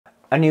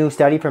A new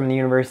study from the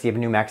University of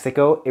New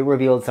Mexico, it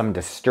revealed some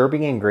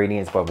disturbing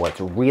ingredients about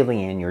what's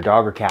really in your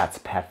dog or cat's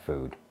pet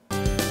food.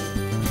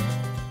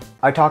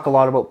 I talk a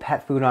lot about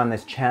pet food on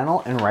this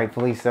channel, and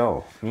rightfully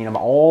so. I mean, of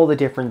all the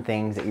different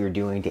things that you're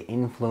doing to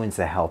influence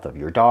the health of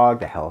your dog,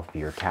 the health of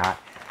your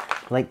cat,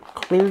 like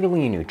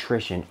clearly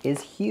nutrition is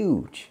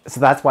huge.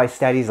 So that's why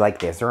studies like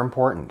this are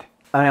important.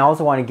 And I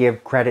also want to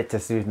give credit to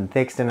Susan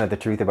Thixton of The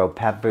Truth About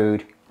Pet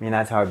Food. I mean,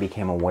 that's how I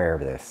became aware of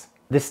this.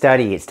 This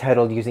study is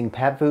titled Using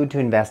Pet Food to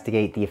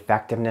Investigate the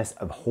Effectiveness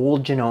of Whole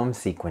Genome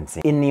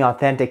Sequencing in the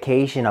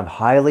Authentication of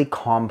Highly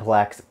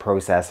Complex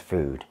Processed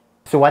Food.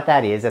 So what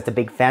that is, that's a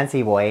big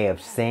fancy way of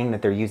saying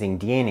that they're using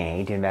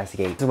DNA to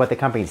investigate what the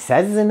company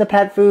says is in the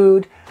pet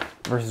food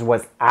versus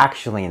what's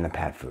actually in the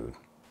pet food.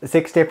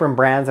 6 different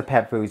brands of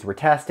pet foods were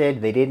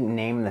tested. They didn't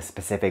name the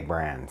specific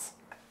brands.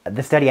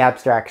 The study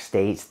abstract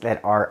states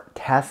that our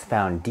tests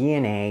found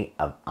DNA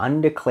of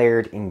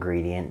undeclared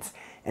ingredients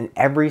in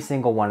every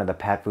single one of the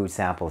pet food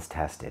samples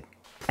tested.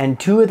 And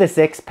 2 of the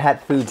 6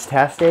 pet foods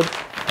tested,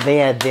 they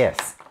had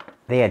this.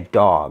 They had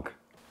dog.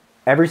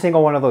 Every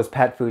single one of those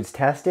pet foods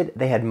tested,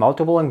 they had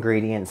multiple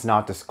ingredients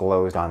not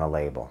disclosed on the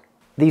label.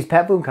 These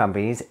pet food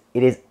companies,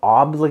 it is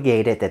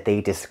obligated that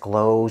they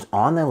disclose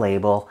on the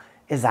label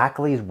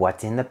exactly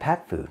what's in the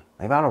pet food.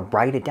 They've got to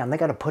write it down. They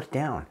got to put it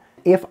down.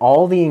 If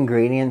all the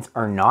ingredients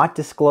are not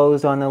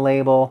disclosed on the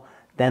label,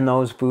 then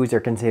those foods are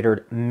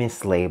considered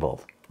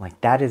mislabeled. Like,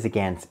 that is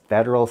against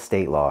federal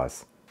state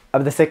laws.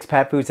 Of the 6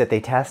 pet foods that they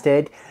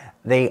tested,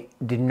 they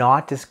did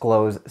not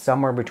disclose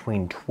somewhere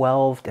between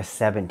 12 to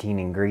 17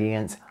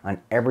 ingredients on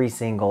every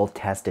single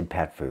tested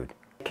pet food.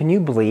 Can you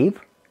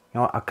believe?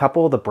 A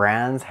couple of the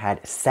brands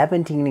had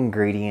 17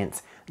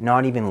 ingredients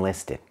not even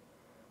listed.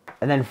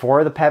 And then 4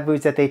 of the pet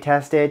foods that they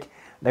tested,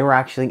 they were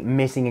actually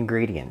missing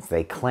ingredients.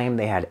 They claimed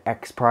they had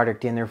X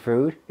product in their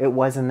food. It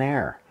wasn't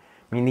there.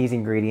 I mean, these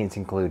ingredients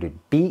included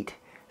beet,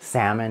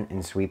 salmon,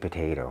 and sweet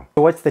potato.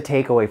 So what's the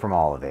takeaway from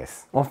all of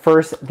this? Well,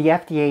 first, the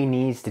FDA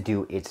needs to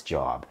do its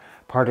job.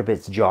 Part of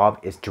its job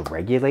is to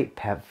regulate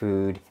pet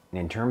food. And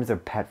in terms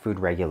of pet food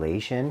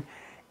regulation,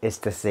 is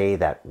to say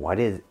that what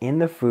is in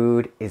the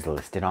food is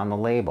listed on the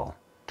label.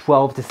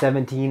 12 to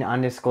 17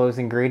 undisclosed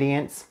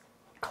ingredients,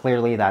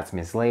 clearly that's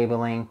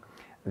mislabeling.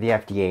 The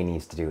FDA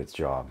needs to do its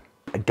job.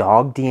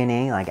 Dog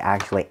DNA, like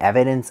actually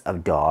evidence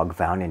of dog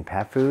found in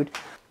pet food,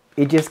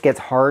 it just gets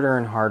harder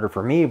and harder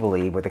for me to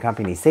believe what the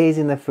company says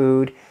in the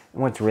food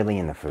and what's really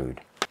in the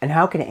food. And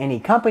how can any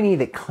company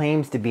that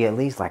claims to be at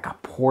least like a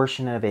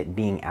portion of it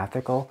being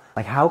ethical,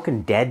 like how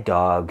can dead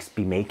dogs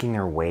be making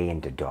their way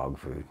into dog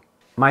food?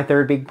 My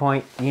third big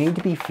point, you need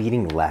to be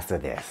feeding less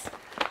of this.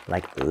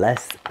 Like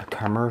less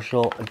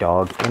commercial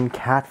dog and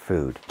cat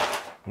food.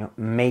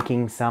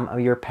 Making some of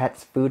your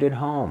pet's food at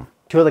home.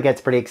 Tula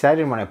gets pretty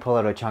excited when I pull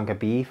out a chunk of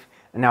beef.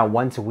 And now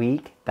once a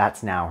week,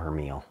 that's now her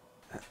meal.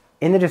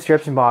 In the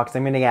description box,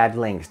 I'm going to add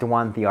links to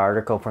one, the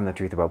article from The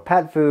Truth About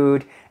Pet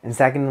Food, and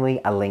secondly,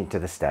 a link to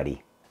the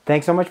study.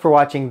 Thanks so much for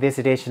watching this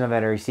edition of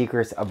Veterinary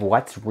Secrets of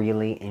what's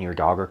really in your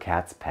dog or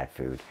cat's pet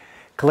food.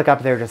 Click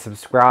up there to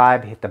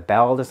subscribe, hit the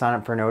bell to sign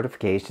up for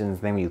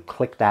notifications. Then when you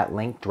click that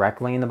link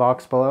directly in the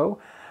box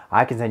below,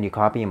 I can send you a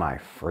copy of my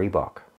free book.